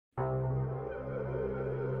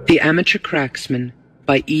The Amateur Cracksman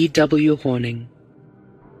by E.W. Hornung.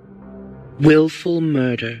 Wilful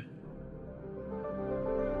murder.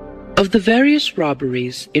 Of the various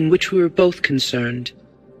robberies in which we were both concerned,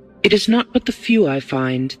 it is not but the few I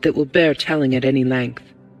find that will bear telling at any length.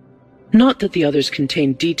 Not that the others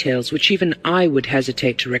contain details which even I would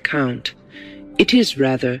hesitate to recount. It is,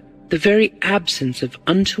 rather, the very absence of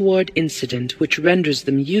untoward incident which renders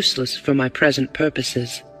them useless for my present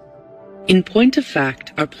purposes. In point of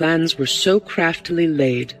fact, our plans were so craftily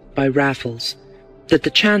laid by Raffles that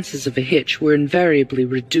the chances of a hitch were invariably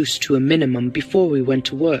reduced to a minimum before we went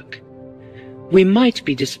to work. We might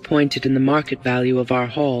be disappointed in the market value of our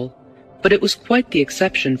haul, but it was quite the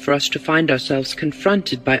exception for us to find ourselves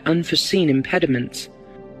confronted by unforeseen impediments,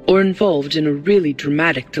 or involved in a really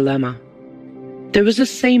dramatic dilemma. There was a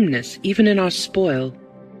sameness even in our spoil,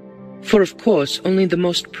 for of course only the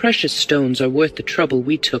most precious stones are worth the trouble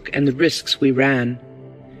we took and the risks we ran.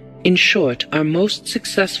 In short, our most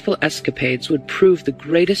successful escapades would prove the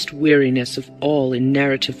greatest weariness of all in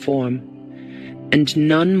narrative form, and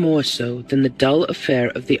none more so than the dull affair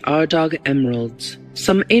of the Ardagh emeralds,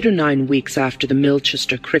 some 8 or 9 weeks after the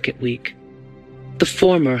Milchester cricket week. The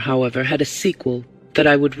former, however, had a sequel that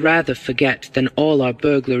I would rather forget than all our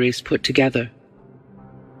burglaries put together.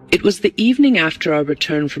 It was the evening after our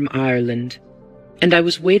return from Ireland, and I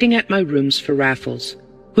was waiting at my rooms for Raffles,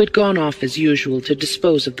 who had gone off as usual to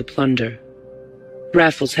dispose of the plunder.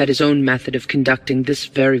 Raffles had his own method of conducting this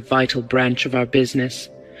very vital branch of our business,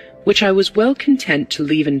 which I was well content to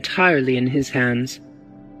leave entirely in his hands.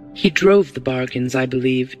 He drove the bargains, I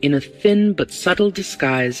believe, in a thin but subtle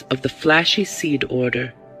disguise of the flashy seed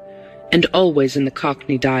order, and always in the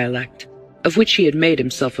Cockney dialect, of which he had made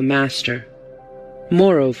himself a master.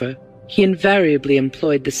 Moreover, he invariably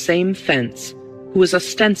employed the same fence, who was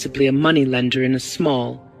ostensibly a money-lender in a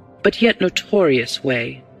small, but yet notorious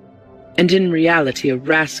way, and in reality a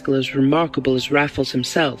rascal as remarkable as Raffles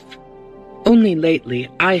himself. Only lately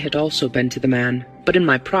I had also been to the man, but in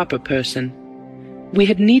my proper person. We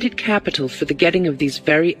had needed capital for the getting of these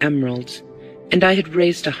very emeralds, and I had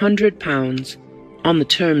raised £100, on the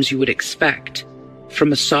terms you would expect,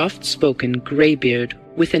 from a soft-spoken greybeard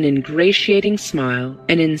with an ingratiating smile,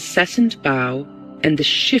 an incessant bow, and the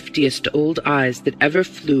shiftiest old eyes that ever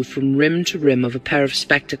flew from rim to rim of a pair of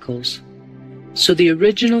spectacles. So the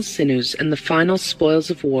original sinews and the final spoils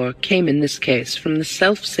of war came in this case from the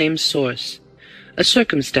self-same source, a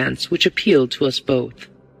circumstance which appealed to us both.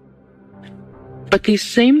 But these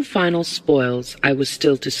same final spoils I was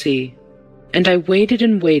still to see, and I waited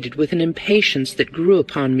and waited with an impatience that grew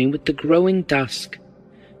upon me with the growing dusk.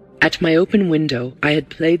 At my open window I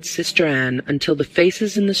had played Sister Anne until the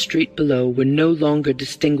faces in the street below were no longer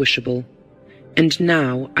distinguishable, and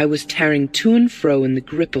now I was tearing to and fro in the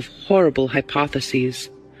grip of horrible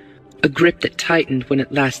hypotheses, a grip that tightened when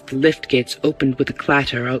at last the lift gates opened with a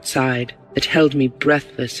clatter outside that held me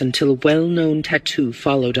breathless until a well-known tattoo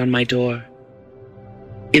followed on my door.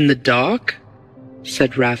 "In the dark?"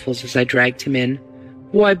 said Raffles as I dragged him in.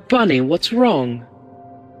 "Why, Bunny, what's wrong?"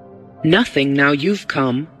 "Nothing, now you've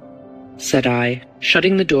come," said I,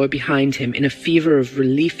 shutting the door behind him in a fever of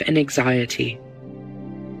relief and anxiety.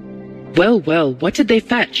 "Well, well, what did they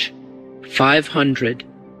fetch?" "500.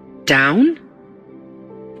 Down?"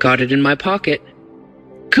 "Got it in my pocket."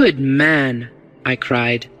 "Good man," I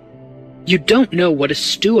cried. "You don't know what a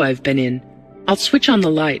stew I've been in. I'll switch on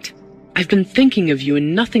the light. I've been thinking of you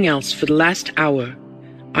and nothing else for the last hour.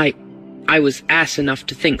 I was ass enough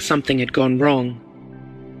to think something had gone wrong."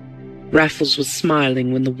 Raffles was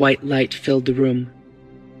smiling when the white light filled the room,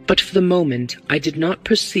 but for the moment I did not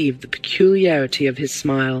perceive the peculiarity of his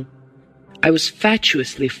smile. I was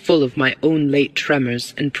fatuously full of my own late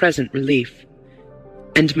tremors and present relief,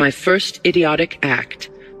 and my first idiotic act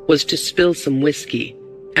was to spill some whiskey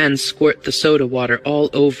and squirt the soda water all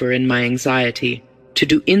over in my anxiety, to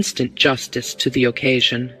do instant justice to the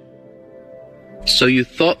occasion. "So you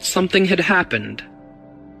thought something had happened?"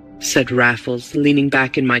 said Raffles, leaning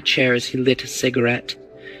back in my chair as he lit a cigarette,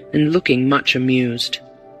 and looking much amused.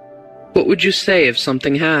 "What would you say if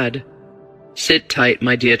something had? Sit tight,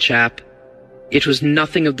 my dear chap. It was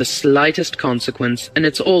nothing of the slightest consequence, and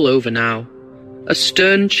it's all over now. A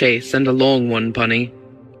stern chase and a long one, Bunny,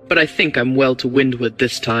 but I think I'm well to windward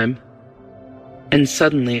this time." And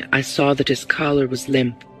suddenly I saw that his collar was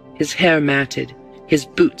limp, his hair matted, his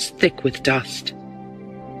boots thick with dust.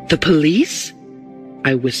 "The police?"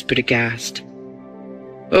 I whispered aghast.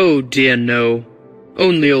 "Oh dear, no.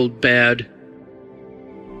 Only old Baird."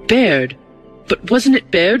 "Baird? But wasn't it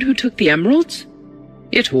Baird who took the emeralds?"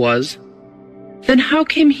 "It was." "Then how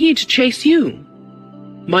came he to chase you?"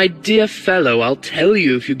 My dear fellow, I'll tell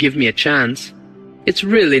you if you give me a chance. It's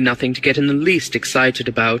really nothing to get in the least excited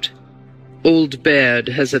about. Old Baird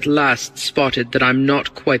has at last spotted that I'm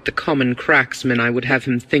not quite the common cracksman I would have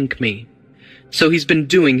him think me, so he's been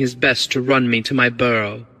doing his best to run me to my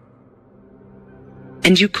burrow."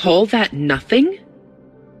 "And you call that nothing?"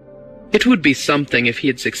 "It would be something if he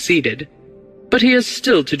had succeeded, but he has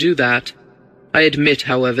still to do that. I admit,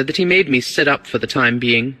 however, that he made me sit up for the time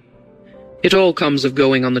being. It all comes of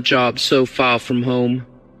going on the job so far from home.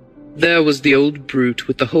 There was the old brute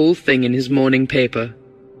with the whole thing in his morning paper.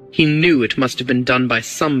 He knew it must have been done by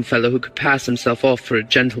some fellow who could pass himself off for a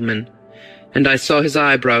gentleman, and I saw his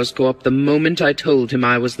eyebrows go up the moment I told him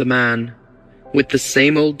I was the man, with the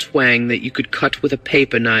same old twang that you could cut with a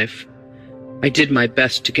paper knife. I did my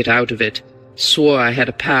best to get out of it, swore I had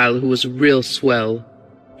a pal who was a real swell,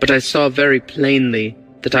 but I saw very plainly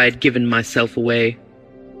that I had given myself away.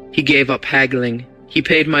 He gave up haggling. He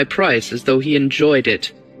paid my price as though he enjoyed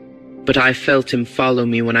it, but I felt him follow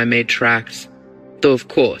me when I made tracks, though of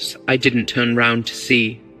course I didn't turn round to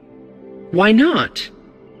see." "Why not?"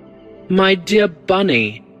 "My dear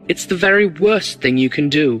Bunny, it's the very worst thing you can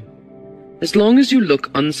do. As long as you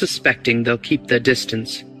look unsuspecting, they'll keep their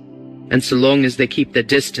distance. And so long as they keep their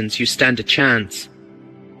distance, you stand a chance.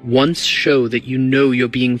 Once show that you know you're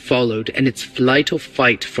being followed, and it's flight or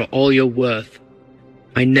fight for all you're worth.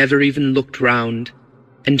 I never even looked round,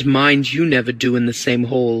 and mind you never do in the same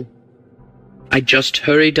hole. I just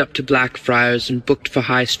hurried up to Blackfriars and booked for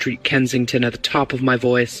High Street, Kensington, at the top of my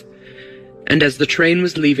voice, and as the train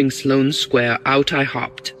was leaving Sloane Square, out I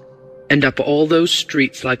hopped, and up all those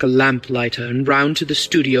streets like a lamplighter and round to the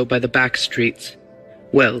studio by the back streets.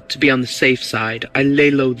 Well, to be on the safe side, I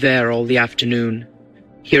lay low there all the afternoon,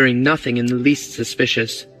 hearing nothing in the least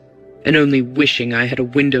suspicious, and only wishing I had a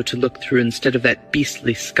window to look through instead of that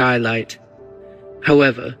beastly skylight.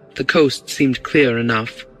 However, the coast seemed clear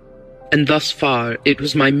enough, and thus far it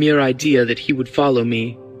was my mere idea that he would follow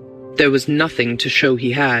me. There was nothing to show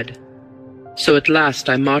he had. So at last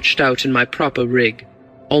I marched out in my proper rig,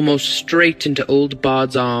 almost straight into old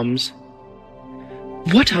Bard's arms.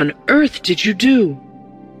 "What on earth did you do?"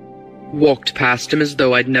 "Walked past him as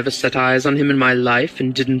though I'd never set eyes on him in my life,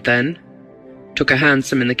 and didn't then. Took a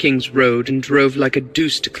hansom in the King's Road and drove like a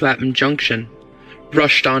deuce to Clapham Junction.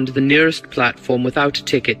 Rushed onto the nearest platform without a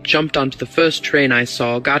ticket, jumped onto the first train I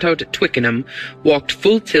saw, got out at Twickenham, walked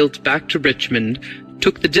full tilt back to Richmond,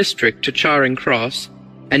 took the district to Charing Cross,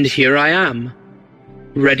 and here I am,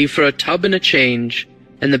 ready for a tub and a change,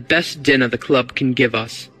 and the best dinner the club can give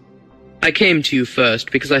us. I came to you first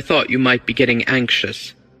because I thought you might be getting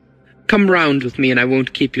anxious. Come round with me and I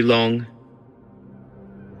won't keep you long."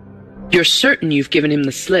 "You're certain you've given him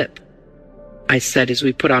the slip?" I said as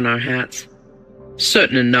we put on our hats.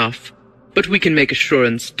 "Certain enough, but we can make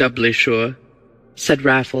assurance doubly sure," said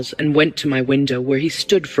Raffles, and went to my window, where he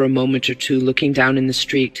stood for a moment or two looking down in the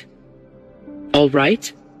street. "All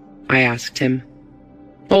right?" I asked him.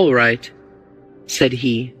 "All right," said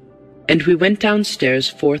he, and we went downstairs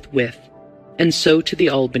forthwith, and so to the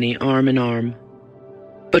Albany arm in arm.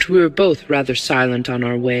 But we were both rather silent on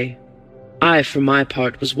our way. I, for my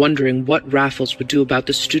part, was wondering what Raffles would do about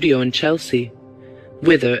the studio in Chelsea,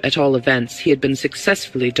 whither, at all events, he had been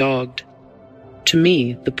successfully dogged. To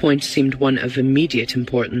me, the point seemed one of immediate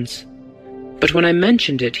importance, but when I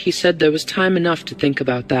mentioned it, he said there was time enough to think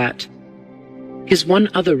about that. His one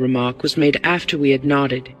other remark was made after we had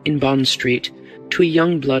nodded, in Bond Street, to a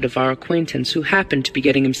young blood of our acquaintance who happened to be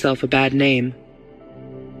getting himself a bad name.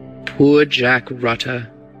 "Poor Jack Rutter,"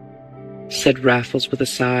 said Raffles with a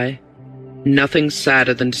sigh. "Nothing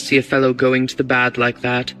sadder than to see a fellow going to the bad like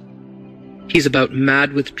that. He's about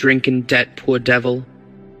mad with drink and debt, poor devil.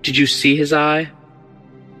 Did you see his eye?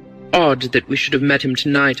 Odd that we should have met him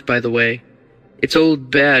tonight, by the way. It's old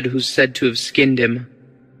Baird who's said to have skinned him.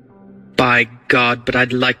 By God, but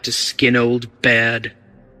I'd like to skin old Baird."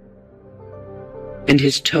 And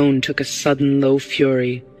his tone took a sudden low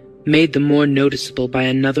fury, made the more noticeable by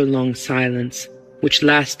another long silence, which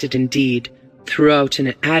lasted indeed throughout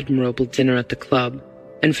an admirable dinner at the club,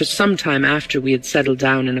 and for some time after we had settled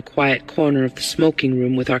down in a quiet corner of the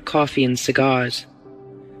smoking-room with our coffee and cigars.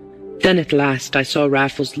 Then at last I saw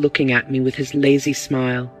Raffles looking at me with his lazy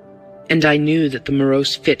smile, and I knew that the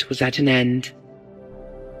morose fit was at an end.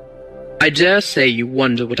 "I dare say you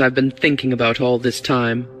wonder what I've been thinking about all this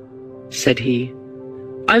time," said he.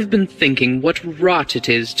 "I've been thinking what rot it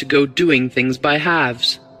is to go doing things by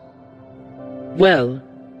halves." "Well,"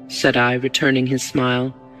 said I, returning his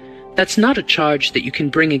smile, "that's not a charge that you can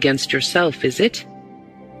bring against yourself, is it?"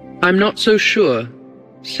 "I'm not so sure,"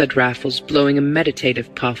 said Raffles, blowing a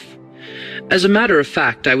meditative puff, As a matter of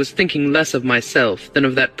fact, I was thinking less of myself than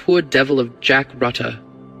of that poor devil of Jack Rutter.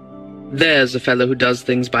 There's a fellow who does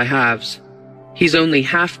things by halves. He's only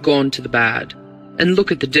half gone to the bad, and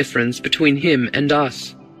look at the difference between him and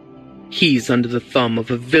us. He's under the thumb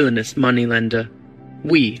of a villainous moneylender.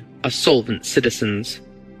 We are solvent citizens.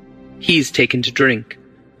 He's taken to drink.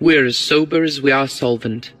 We're as sober as we are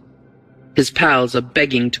solvent. His pals are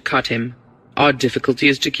begging to cut him. Our difficulty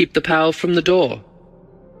is to keep the pal from the door.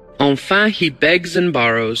 Enfin, he begs and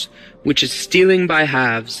borrows, which is stealing by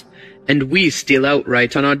halves, and we steal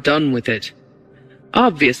outright and are done with it.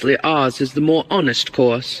 Obviously ours is the more honest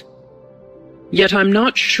course. Yet I'm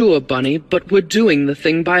not sure, Bunny, but we're doing the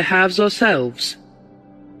thing by halves ourselves.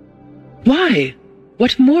 Why?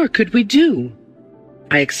 What more could we do?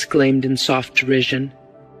 I exclaimed in soft derision,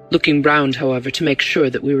 looking round, however, to make sure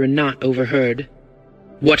that we were not overheard.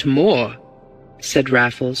 What more? Said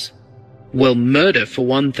Raffles. Well, murder, for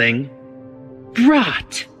one thing.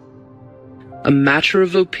 Rot! A matter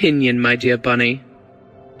of opinion, my dear Bunny.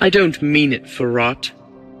 I don't mean it for rot.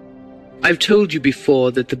 I've told you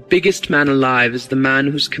before that the biggest man alive is the man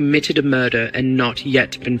who's committed a murder and not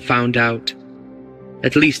yet been found out.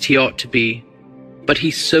 At least he ought to be, but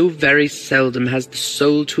he so very seldom has the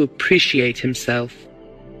soul to appreciate himself.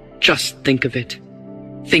 Just think of it.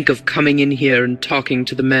 Think of coming in here and talking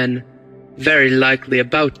to the men, very likely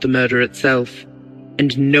about the murder itself,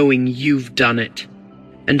 and knowing you've done it,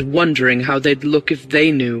 and wondering how they'd look if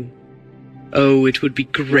they knew. Oh, it would be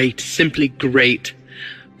great, simply great.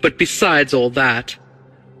 But besides all that,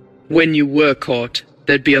 when you were caught,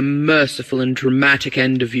 there'd be a merciful and dramatic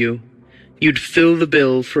end of you. You'd fill the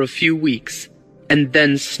bill for a few weeks, and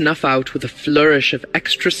then snuff out with a flourish of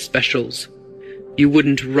extra specials. You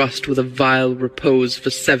wouldn't rust with a vile repose for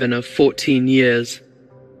 7 or 14 years.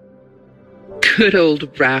 Good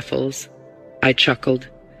old Raffles, I chuckled.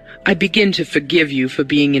 I begin to forgive you for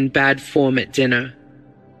being in bad form at dinner.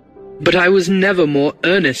 But I was never more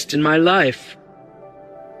earnest in my life.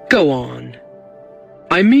 Go on.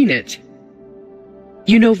 I mean it.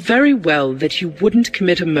 You know very well that you wouldn't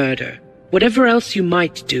commit a murder, whatever else you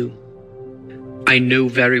might do. I know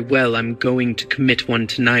very well I'm going to commit one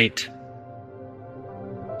tonight.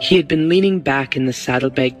 He had been leaning back in the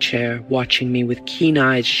saddlebag chair, watching me with keen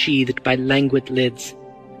eyes sheathed by languid lids.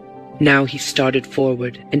 Now he started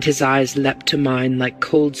forward, and his eyes leapt to mine like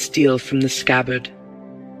cold steel from the scabbard.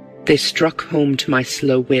 They struck home to my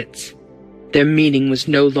slow wits. Their meaning was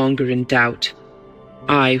no longer in doubt.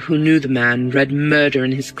 I, who knew the man, read murder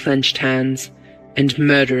in his clenched hands, and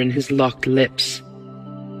murder in his locked lips,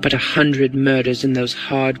 but 100 murders in those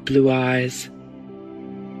hard blue eyes.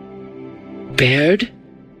 Baird?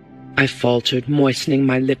 I faltered, moistening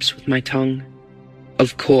my lips with my tongue.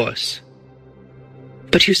 Of course.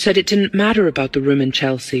 But you said it didn't matter about the room in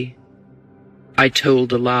Chelsea. I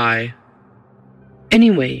told a lie.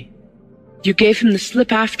 Anyway, you gave him the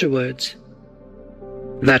slip afterwards.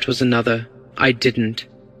 That was another. I didn't.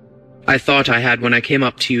 I thought I had when I came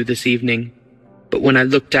up to you this evening, but when I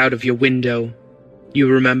looked out of your window, you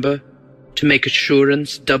remember, to make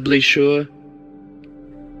assurance doubly sure,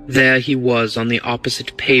 there he was on the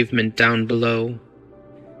opposite pavement down below.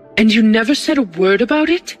 And you never said a word about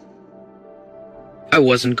it? I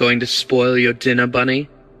wasn't going to spoil your dinner, Bunny.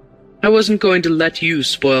 I wasn't going to let you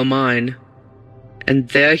spoil mine. And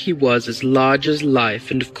there he was, as large as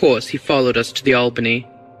life, and of course he followed us to the Albany.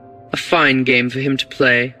 A fine game for him to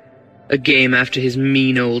play. A game after his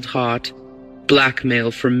mean old heart.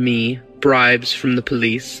 Blackmail from me, bribes from the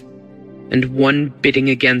police, and one bidding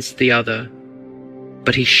against the other.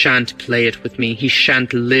 But he shan't play it with me, he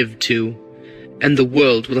shan't live to, and the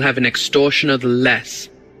world will have an extortioner the less.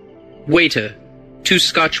 Waiter, 2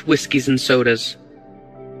 Scotch whiskies and sodas.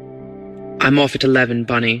 I'm off at 11,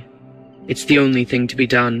 Bunny. It's the only thing to be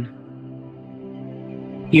done.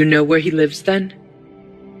 You know where he lives, then?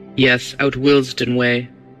 Yes, out Willesden way,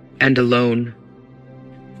 and alone.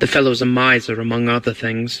 The fellow's a miser, among other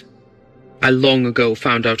things. I long ago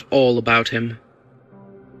found out all about him.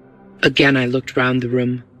 Again I looked round the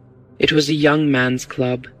room. It was a young man's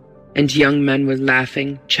club, and young men were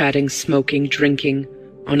laughing, chatting, smoking, drinking,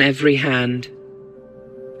 on every hand.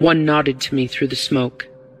 One nodded to me through the smoke.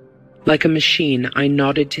 Like a machine, I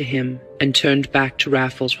nodded to him and turned back to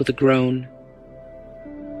Raffles with a groan.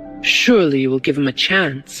 Surely you will give him a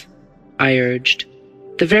chance, I urged.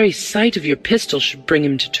 The very sight of your pistol should bring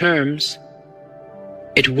him to terms.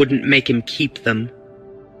 It wouldn't make him keep them.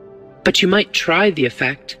 But you might try the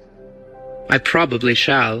effect. I probably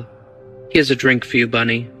shall. Here's a drink for you,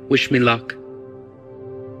 Bunny. Wish me luck.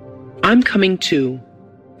 I'm coming too.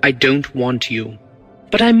 I don't want you.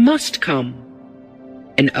 But I must come.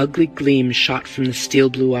 An ugly gleam shot from the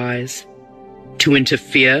steel-blue eyes. "To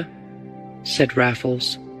interfere?" said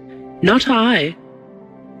Raffles. "Not I."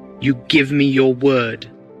 "You give me your word?"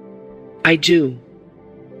 "I do."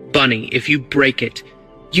 "Bunny, if you break it,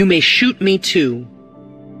 you may shoot me too."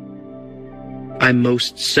 "I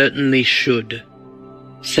most certainly should,"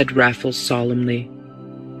 said Raffles solemnly.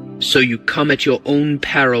 "So you come at your own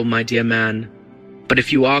peril, my dear man. But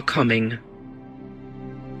if you are coming,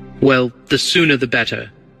 well, the sooner the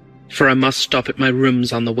better, for I must stop at my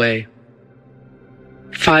rooms on the way."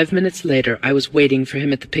 5 minutes later, I was waiting for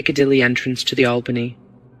him at the Piccadilly entrance to the Albany.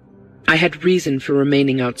 I had reason for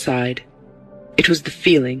remaining outside. It was the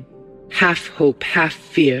feeling, half hope, half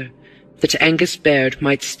fear, that Angus Baird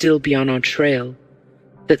might still be on our trail,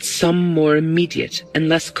 that some more immediate and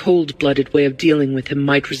less cold-blooded way of dealing with him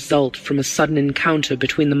might result from a sudden encounter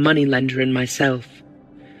between the moneylender and myself.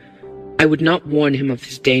 I would not warn him of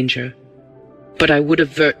his danger, but I would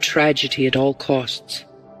avert tragedy at all costs.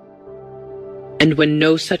 And when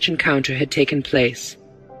no such encounter had taken place,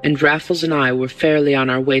 and Raffles and I were fairly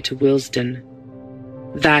on our way to Willesden,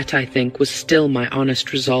 that, I think, was still my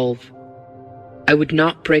honest resolve. I would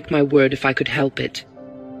not break my word if I could help it,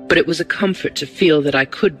 but it was a comfort to feel that I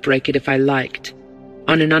could break it if I liked,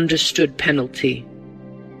 on an understood penalty.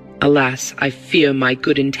 Alas, I fear my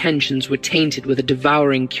good intentions were tainted with a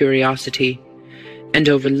devouring curiosity, and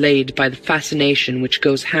overlaid by the fascination which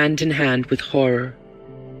goes hand in hand with horror.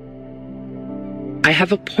 I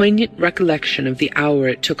have a poignant recollection of the hour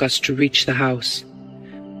it took us to reach the house.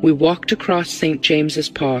 We walked across St. James's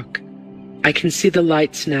Park. I can see the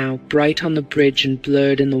lights now, bright on the bridge and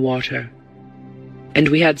blurred in the water. And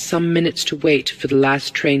we had some minutes to wait for the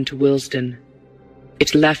last train to Willesden.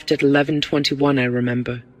 It left at 11:21, I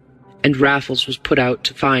remember, and Raffles was put out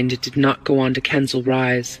to find it did not go on to Kensal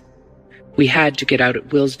Rise. We had to get out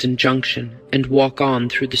at Willesden Junction and walk on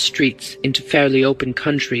through the streets into fairly open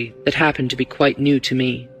country that happened to be quite new to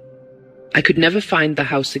me. I could never find the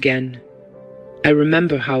house again. I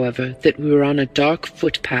remember, however, that we were on a dark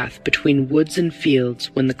footpath between woods and fields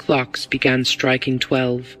when the clocks began striking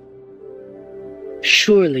 12.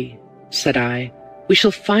 "Surely," said I, "we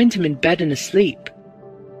shall find him in bed and asleep."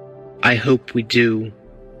 "I hope we do,"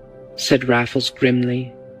 said Raffles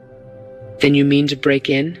grimly. "Then you mean to break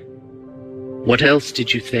in?" "What else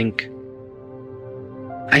did you think?"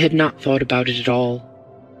 I had not thought about it at all.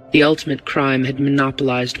 The ultimate crime had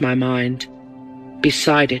monopolized my mind.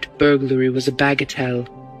 Beside it, burglary was a bagatelle,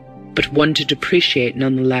 but one to depreciate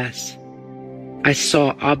nonetheless. I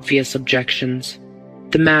saw obvious objections.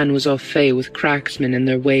 The man was au fait with cracksmen and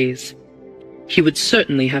their ways. He would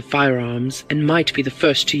certainly have firearms, and might be the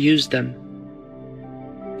first to use them.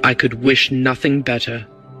 "I could wish nothing better,"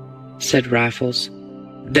 said Raffles.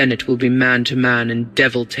 "Then it will be man to man, and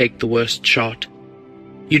devil take the worst shot.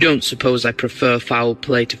 You don't suppose I prefer foul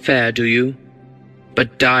play to fair, do you?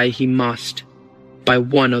 But die he must, by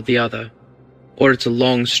one or the other, or it's a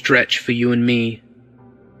long stretch for you and me."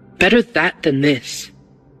 "Better that than this."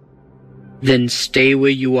 "Then stay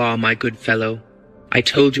where you are, my good fellow. I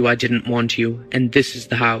told you I didn't want you, and this is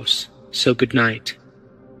the house, so good night."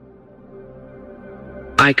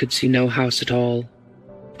 I could see no house at all,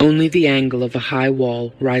 only the angle of a high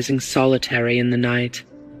wall rising solitary in the night,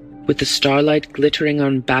 with the starlight glittering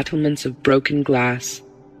on battlements of broken glass,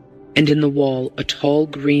 and in the wall a tall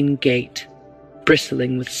green gate,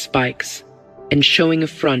 bristling with spikes, and showing a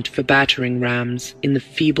front for battering rams in the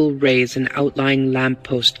feeble rays an outlying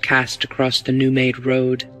lamp-post cast across the new-made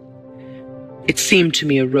road. It seemed to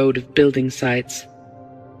me a road of building sites,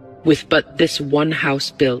 with but this one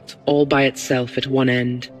house built all by itself at one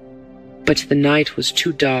end. But the night was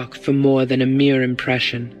too dark for more than a mere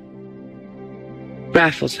impression.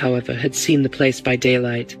 Raffles, however, had seen the place by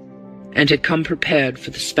daylight, and had come prepared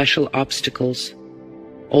for the special obstacles.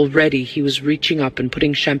 Already he was reaching up and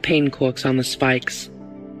putting champagne corks on the spikes,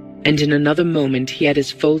 and in another moment he had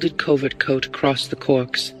his folded covert coat across the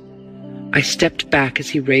corks. I stepped back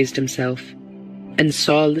as he raised himself, and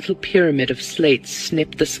saw a little pyramid of slates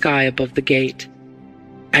snip the sky above the gate.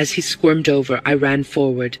 As he squirmed over, I ran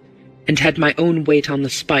forward, and had my own weight on the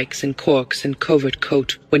spikes and corks and covert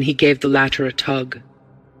coat when he gave the latter a tug.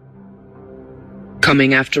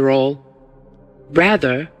 "Coming after all?"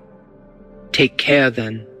 "Rather." "Take care,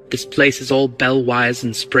 then. This place is all bell wires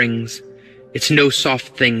and springs. It's no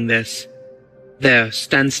soft thing, this. There,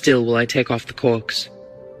 stand still while I take off the corks."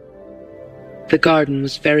 The garden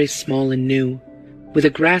was very small and new, with a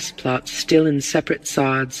grass plot still in separate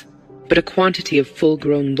sods, but a quantity of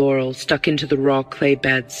full-grown laurel stuck into the raw clay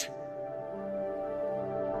beds.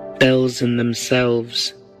 "Bells in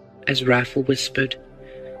themselves," as Raffles whispered,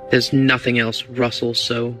 There's nothing else rustles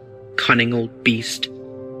so, cunning old beast.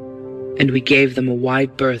 And we gave them a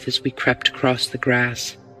wide berth as we crept across the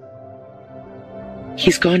grass.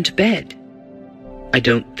 He's gone to bed. I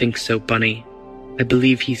don't think so, Bunny. I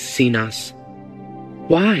believe he's seen us.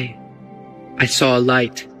 Why? I saw a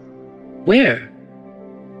light. Where?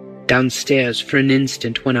 Downstairs for an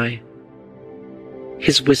instant when I...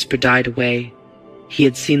 His whisper died away. He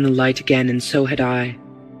had seen the light again, and so had I.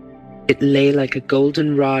 It lay like a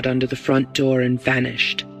golden rod under the front door and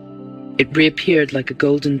vanished. It reappeared like a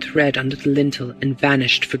golden thread under the lintel and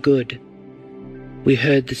vanished for good. We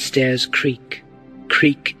heard the stairs creak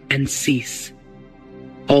and cease,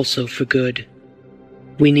 also for good.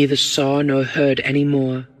 We neither saw nor heard any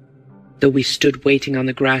more, though we stood waiting on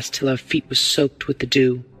the grass till our feet were soaked with the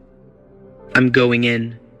dew. I'm going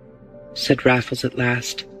in, said Raffles at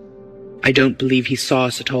last. I don't believe he saw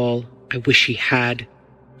us at all. I wish he had.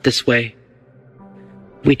 This way.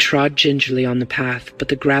 We trod gingerly on the path, but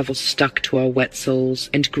the gravel stuck to our wet soles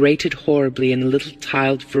and grated horribly in a little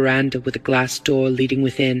tiled veranda with a glass door leading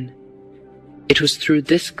within. It was through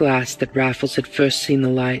this glass that Raffles had first seen the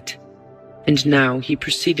light, and now he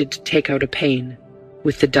proceeded to take out a pane,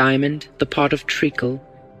 with the diamond, the pot of treacle,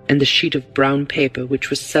 and the sheet of brown paper which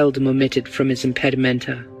was seldom omitted from his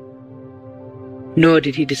impedimenta. Nor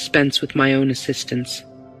did he dispense with my own assistance,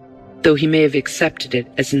 though he may have accepted it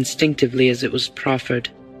as instinctively as it was proffered.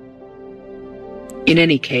 In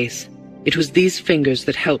any case, it was these fingers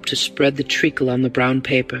that helped to spread the treacle on the brown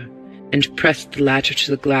paper, and pressed the latter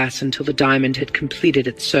to the glass until the diamond had completed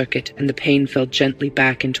its circuit and the pane fell gently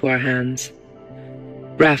back into our hands.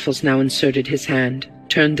 Raffles now inserted his hand,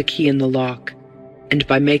 turned the key in the lock, and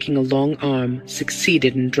by making a long arm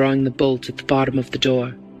succeeded in drawing the bolt at the bottom of the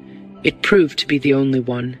door. It proved to be the only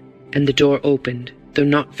one, and the door opened, though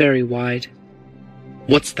not very wide.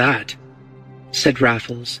 "What's that?" said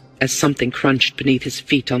Raffles, as something crunched beneath his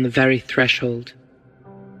feet on the very threshold.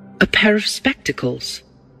 "A pair of spectacles,"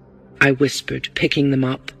 I whispered, picking them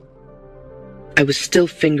up. I was still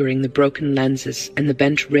fingering the broken lenses and the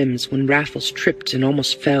bent rims when Raffles tripped and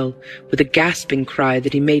almost fell, with a gasping cry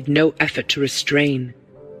that he made no effort to restrain.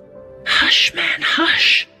 "Hush, man,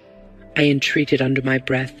 hush!" I entreated under my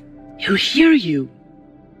breath. "He'll hear you."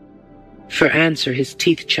 For answer his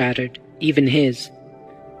teeth chattered, even his,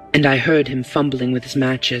 and I heard him fumbling with his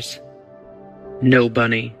matches. "No,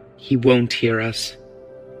 Bunny, he won't hear us,"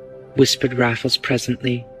 whispered Raffles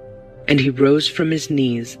presently, and he rose from his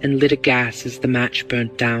knees and lit a gas as the match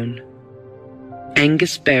burnt down.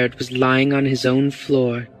 Angus Baird was lying on his own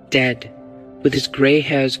floor, dead, with his grey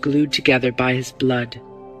hairs glued together by his blood.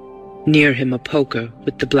 Near him a poker,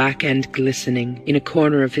 with the black end glistening, in a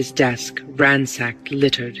corner of his desk, ransacked,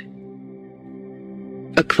 littered.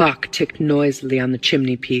 A clock ticked noisily on the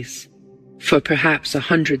chimney-piece. For perhaps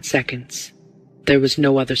 100 seconds, there was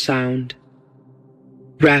no other sound.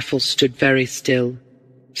 Raffles stood very still,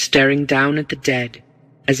 staring down at the dead,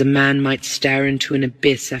 as a man might stare into an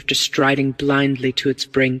abyss after striding blindly to its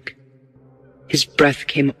brink. His breath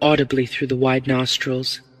came audibly through the wide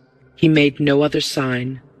nostrils. He made no other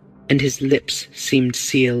sign, and his lips seemed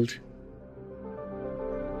sealed.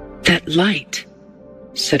 "That light,"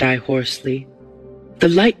 said I hoarsely. "The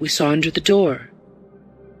light we saw under the door."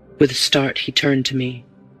 With a start he turned to me.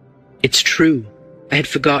 "It's true. I had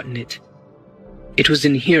forgotten it. It was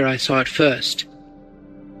in here I saw it first."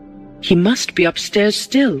 "He must be upstairs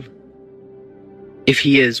still." "If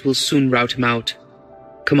he is, we'll soon rout him out.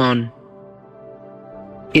 Come on."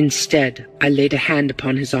 Instead, I laid a hand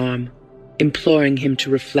upon his arm, imploring him to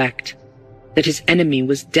reflect, that his enemy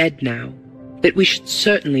was dead now, that we should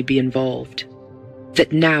certainly be involved,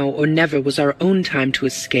 that now or never was our own time to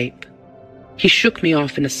escape. He shook me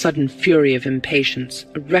off in a sudden fury of impatience,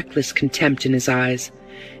 a reckless contempt in his eyes,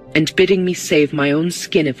 and bidding me save my own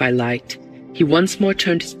skin if I liked, he once more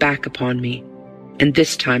turned his back upon me, and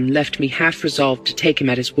this time left me half resolved to take him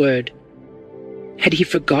at his word. Had he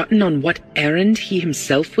forgotten on what errand he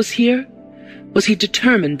himself was here? Was he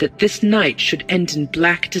determined that this night should end in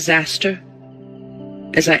black disaster?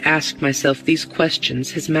 As I asked myself these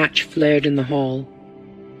questions, his match flared in the hall.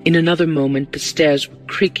 In another moment the stairs were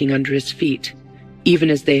creaking under his feet, even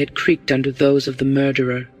as they had creaked under those of the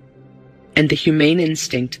murderer, and the humane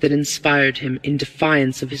instinct that inspired him in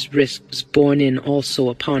defiance of his risk was borne in also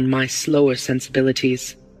upon my slower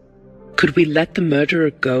sensibilities. Could we let the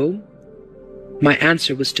murderer go? My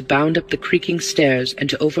answer was to bound up the creaking stairs and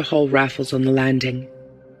to overhaul Raffles on the landing.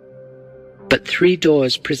 But 3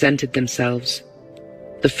 doors presented themselves.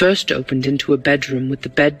 The first opened into a bedroom with the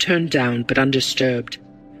bed turned down but undisturbed.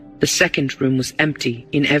 The second room was empty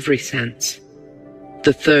in every sense.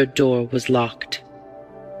 The third door was locked.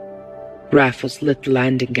 Raffles lit the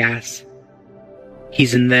landing gas.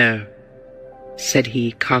 "He's in there," said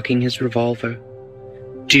he, cocking his revolver.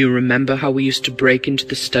 "Do you remember how we used to break into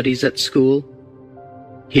the studies at school?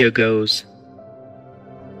 Here goes."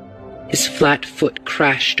 His flat foot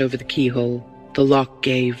crashed over the keyhole. The lock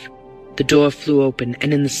gave. The door flew open,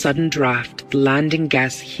 and in the sudden draft, the landing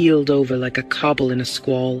gas heeled over like a cobble in a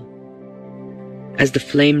squall. As the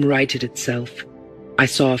flame righted itself, I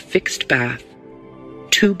saw a fixed bath,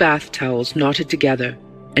 2 bath towels knotted together,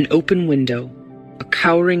 an open window, a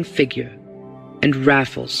cowering figure, and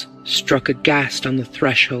Raffles struck aghast on the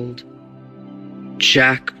threshold.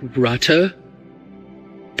 "Jack Rutter?"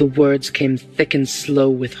 The words came thick and slow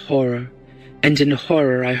with horror, and in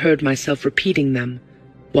horror I heard myself repeating them,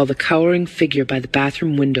 while the cowering figure by the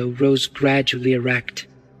bathroom window rose gradually erect.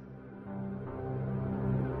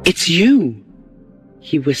 "It's you!"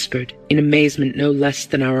 he whispered, in amazement no less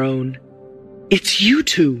than our own. "It's you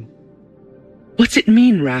two! What's it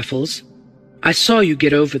mean, Raffles? I saw you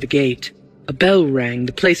get over the gate. A bell rang,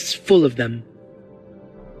 the place is full of them.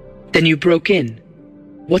 Then you broke in.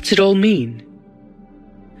 What's it all mean?"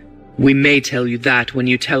 "We may tell you that when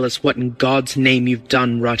you tell us what in God's name you've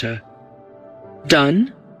done, Rutter."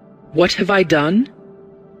 "Done? What have I done?"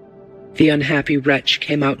 The unhappy wretch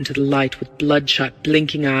came out into the light with bloodshot,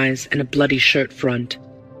 blinking eyes and a bloody shirt front.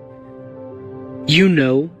 "You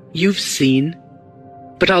know, you've seen.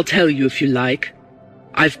 But I'll tell you if you like.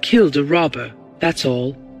 I've killed a robber, that's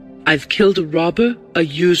all. I've killed a robber, a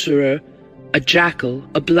usurer, a jackal,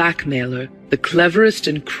 a blackmailer, the cleverest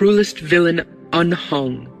and cruelest villain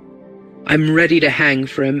unhung. I'm ready to hang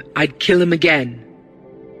for him. I'd kill him again."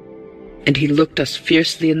 And he looked us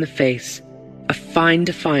fiercely in the face, a fine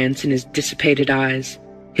defiance in his dissipated eyes,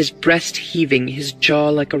 his breast heaving, his jaw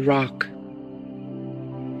like a rock.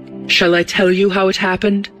 "Shall I tell you how it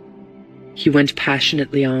happened?" he went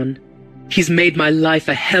passionately on. "He's made my life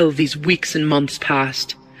a hell these weeks and months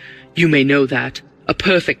past. You may know that. A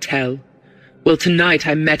perfect hell. Well, tonight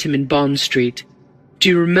I met him in Bond Street. Do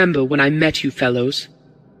you remember when I met you fellows?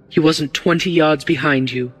 He wasn't 20 yards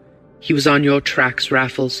behind you. He was on your tracks,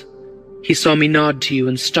 Raffles. He saw me nod to you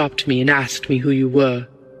and stopped me and asked me who you were.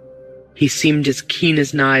 He seemed as keen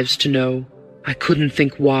as knives to know. I couldn't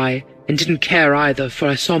think why, and didn't care either, for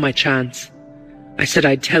I saw my chance. I said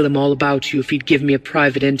I'd tell him all about you if he'd give me a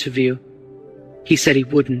private interview. He said he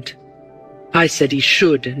wouldn't. I said he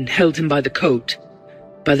should, and held him by the coat.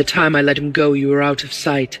 By the time I let him go, you were out of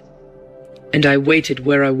sight. And I waited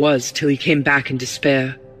where I was till he came back in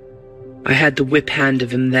despair. I had the whip hand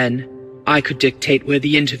of him then. I could dictate where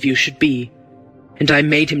the interview should be, and I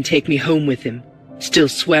made him take me home with him, still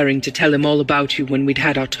swearing to tell him all about you when we'd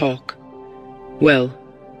had our talk. Well,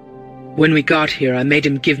 when we got here, I made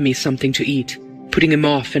him give me something to eat, putting him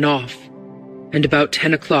off, and about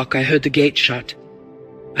 10 o'clock I heard the gate shut.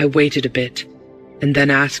 I waited a bit, and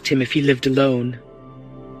then asked him if he lived alone.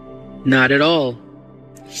 "Not at all,"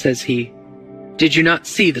 says he. "Did you not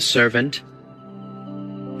see the servant?"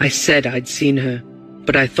 I said I'd seen her,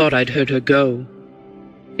 but I thought I'd heard her go.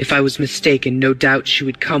 If I was mistaken, no doubt she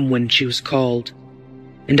would come when she was called,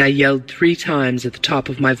 and I yelled 3 times at the top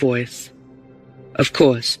of my voice. Of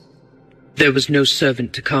course, there was no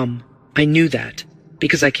servant to come. I knew that,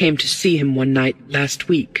 because I came to see him one night last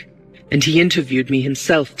week, and he interviewed me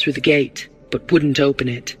himself through the gate, but wouldn't open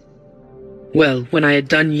it. Well, when I had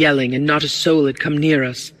done yelling and not a soul had come near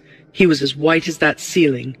us, he was as white as that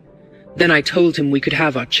ceiling. Then I told him we could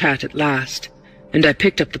have our chat at last, and I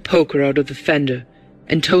picked up the poker out of the fender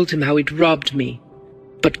and told him how he'd robbed me.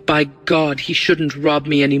 But by God, he shouldn't rob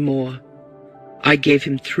me any more. I gave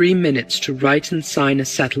him 3 minutes to write and sign a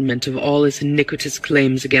settlement of all his iniquitous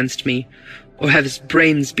claims against me, or have his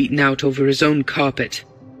brains beaten out over his own carpet.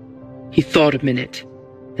 He thought a minute,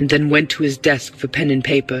 and then went to his desk for pen and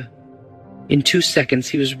paper. In 2 seconds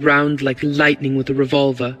he was round like lightning with a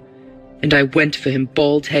revolver, and I went for him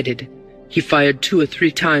bald-headed. He fired 2 or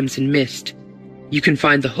 3 times and missed. You can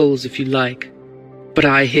find the holes if you like. But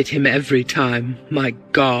I hit him every time, my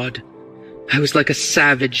God. I was like a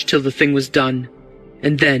savage till the thing was done.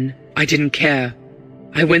 And then, I didn't care.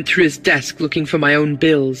 I went through his desk looking for my own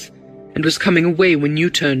bills, and was coming away when you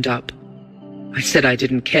turned up. I said I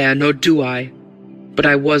didn't care, nor do I. But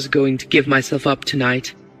I was going to give myself up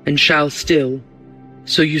tonight, and shall still.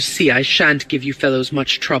 So you see I shan't give you fellows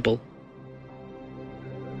much trouble.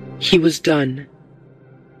 He was done.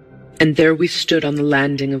 And there we stood on the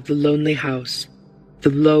landing of the lonely house, the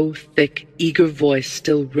low, thick, eager voice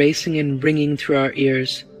still racing and ringing through our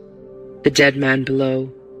ears, the dead man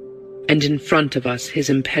below, and in front of us his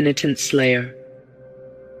impenitent slayer.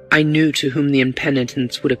 I knew to whom the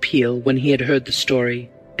impenitence would appeal when he had heard the story,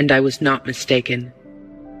 and I was not mistaken.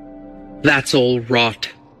 "That's all rot,"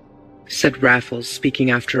 said Raffles, speaking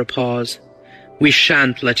after a pause. "We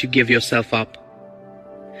shan't let you give yourself up."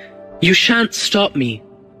 "You shan't stop me.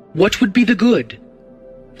 What would be the good?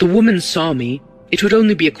 The woman saw me. It would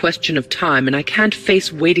only be a question of time, and I can't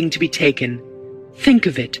face waiting to be taken. Think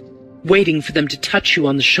of it, waiting for them to touch you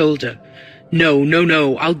on the shoulder. No, no,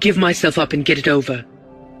 no, I'll give myself up and get it over."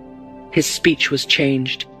 His speech was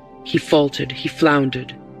changed. He faltered, he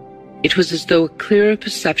floundered. It was as though a clearer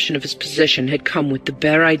perception of his position had come with the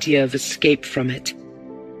bare idea of escape from it.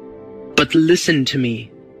 "But listen to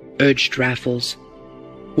me," urged Raffles.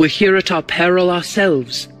 "We're here at our peril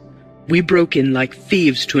ourselves. We broke in like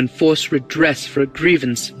thieves to enforce redress for a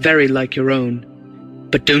grievance very like your own.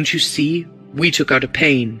 But don't you see, we took out a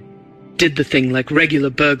pane, did the thing like regular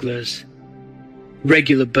burglars.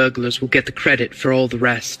 Regular burglars will get the credit for all the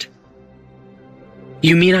rest."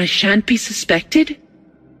 "You mean I shan't be suspected?"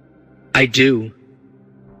 "I do."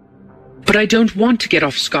 "But I don't want to get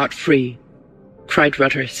off scot-free," cried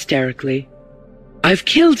Rutter hysterically.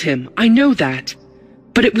 "I've killed him, I know that.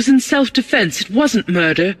 But it was in self-defense, it wasn't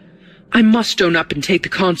murder. I must own up and take the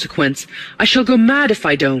consequence. I shall go mad if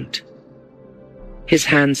I don't." His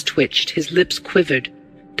hands twitched, his lips quivered.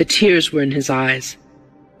 The tears were in his eyes.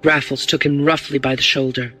 Raffles took him roughly by the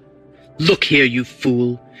shoulder. "Look here, you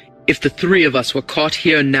fool. If the three of us were caught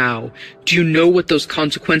here now, do you know what those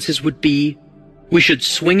consequences would be? We should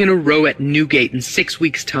swing in a row at Newgate in 6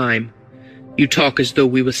 weeks' time. You talk as though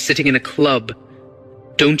we were sitting in a club.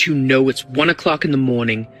 Don't you know it's 1 o'clock in the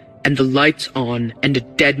morning, and the lights on, and a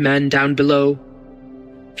dead man down below?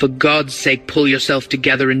 For God's sake, pull yourself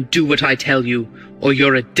together and do what I tell you, or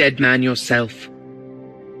you're a dead man yourself."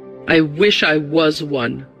 "I wish I was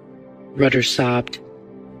one," Rutter sobbed.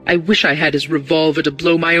 "I wish I had his revolver to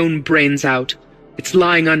blow my own brains out. It's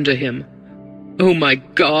lying under him. Oh, my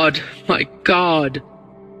God, my God!"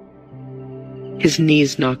 His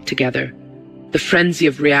knees knocked together. The frenzy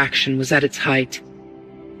of reaction was at its height.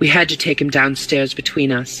 We had to take him downstairs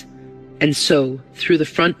between us, and so through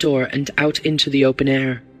the front door and out into the open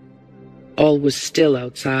air. All was still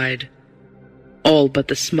outside. All but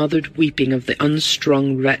the smothered weeping of the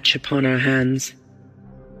unstrung wretch upon our hands.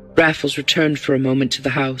 Raffles returned for a moment to the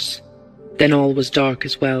house. Then all was dark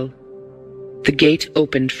as well. The gate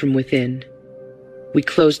opened from within. We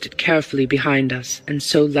closed it carefully behind us, and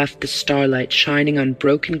so left the starlight shining on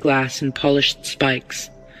broken glass and polished spikes,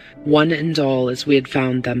 one and all as we had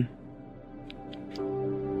found them.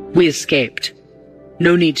 We escaped.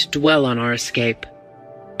 No need to dwell on our escape.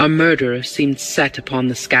 Our murderer seemed set upon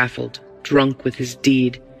the scaffold, drunk with his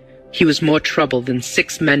deed. He was more trouble than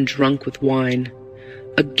 6 men drunk with wine.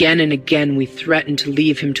 Again and again we threatened to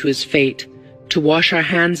leave him to his fate, to wash our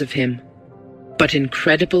hands of him. But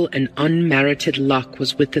incredible and unmerited luck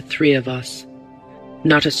was with the 3 of us.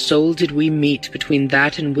 Not a soul did we meet between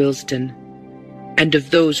that and Willesden, and of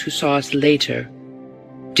those who saw us later,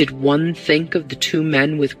 did one think of the 2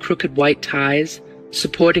 men with crooked white ties,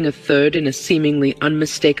 supporting a third in a seemingly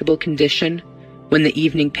unmistakable condition, when the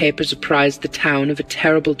evening papers apprised the town of a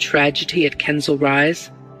terrible tragedy at Kensal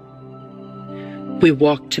Rise? We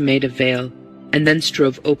walked to Maida Vale, and thence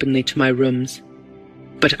drove openly to my rooms.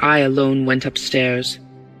 But I alone went upstairs.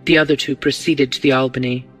 The other 2 proceeded to the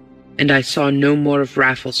Albany, and I saw no more of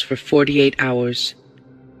Raffles for 48 hours.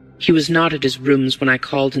 He was not at his rooms when I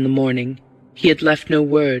called in the morning. He had left no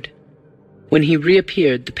word. When he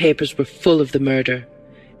reappeared, the papers were full of the murder,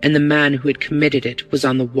 and the man who had committed it was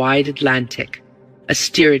on the wide Atlantic, a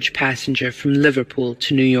steerage passenger from Liverpool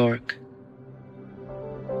to New York.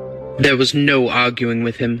 There was no arguing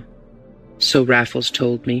with him, so Raffles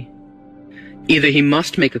told me. Either he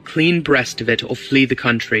must make a clean breast of it or flee the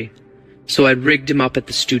country. So I rigged him up at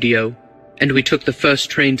the studio, and we took the first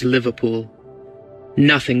train to Liverpool.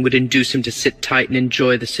 Nothing would induce him to sit tight and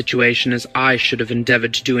enjoy the situation as I should have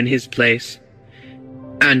endeavored to do in his place.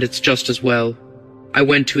 And it's just as well. I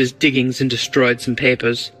went to his diggings and destroyed some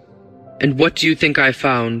papers. And what do you think I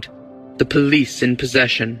found? The police in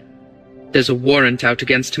possession. There's a warrant out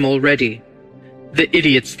against him already. The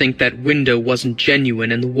idiots think that window wasn't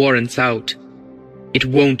genuine and the warrant's out. It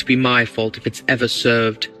won't be my fault if it's ever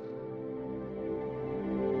served.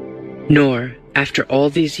 Nor, after all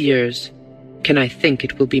these years, can I think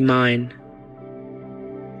it will be mine.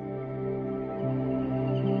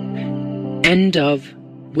 End of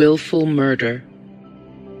Wilful Murder